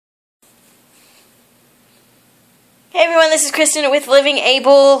Hey everyone, this is Kristen with Living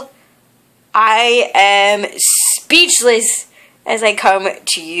Able. I am speechless as I come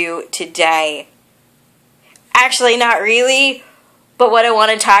to you today. Actually, not really, but what I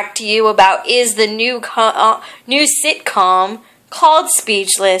want to talk to you about is the new sitcom called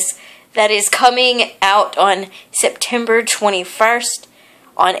Speechless that is coming out on September 21st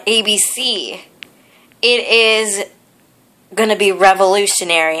on ABC. It is going to be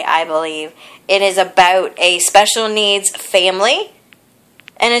revolutionary, I believe. It is about a special needs family,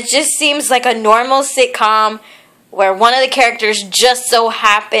 and it just seems like a normal sitcom where one of the characters just so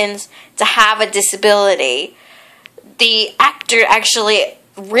happens to have a disability. The actor actually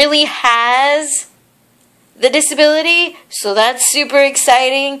really has the disability, so that's super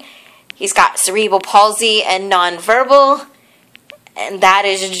exciting. He's got cerebral palsy and nonverbal, and that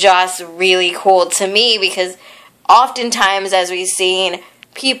is just really cool to me because oftentimes, as we've seen,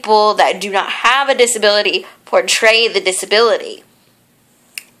 people that do not have a disability portray the disability,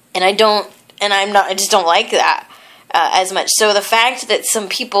 and I just don't like that as much. So the fact that some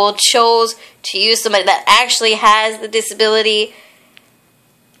people chose to use somebody that actually has the disability,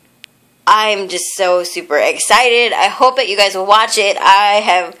 I'm just so super excited. I hope that you guys will watch it. I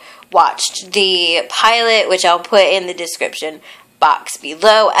have watched the pilot, which I'll put in the description box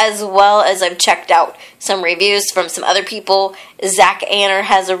below, as well as I've checked out some reviews from some other people. Zach Anner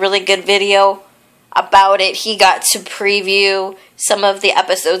has a really good video about it. He got to preview some of the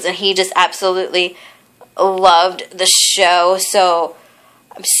episodes and he just absolutely loved the show. So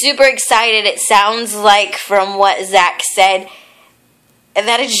I'm super excited. It sounds like, from what Zach said,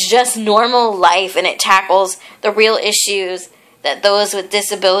 that it's just normal life and it tackles the real issues that those with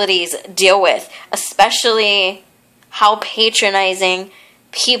disabilities deal with, especially how patronizing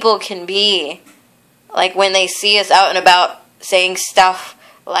people can be. Like when they see us out and about saying stuff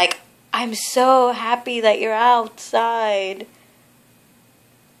like, "I'm so happy that you're outside."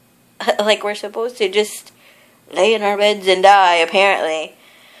 Like we're supposed to just lay in our beds and die, apparently.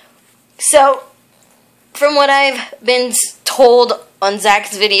 So, from what I've been told on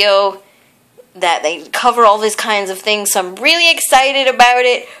Zach's video, that they cover all these kinds of things, so I'm really excited about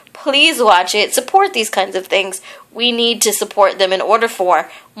it. Please watch it. Support these kinds of things. We need to support them in order for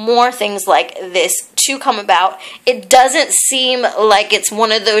more things like this to come about. It doesn't seem like it's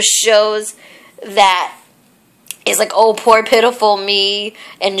one of those shows that is like, oh, poor pitiful me,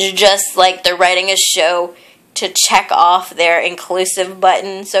 and just like they're writing a show to check off their inclusive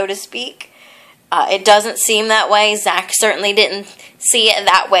button, so to speak. It doesn't seem that way. Zach certainly didn't see it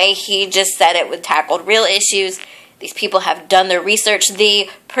that way. He just said it would tackle real issues. These people have done their research. The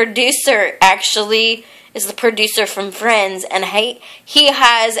producer actually is the producer from Friends, and he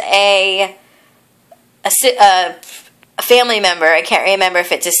has a family member. I can't remember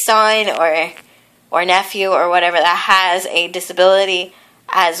if it's his son or nephew or whatever that has a disability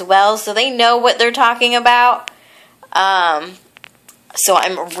as well. So they know what they're talking about. So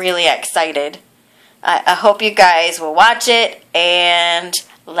I'm really excited. I hope you guys will watch it and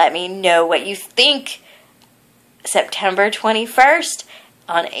let me know what you think. September 21st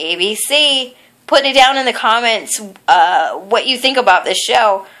on ABC. Put it down in the comments what you think about this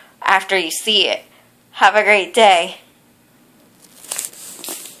show after you see it. Have a great day.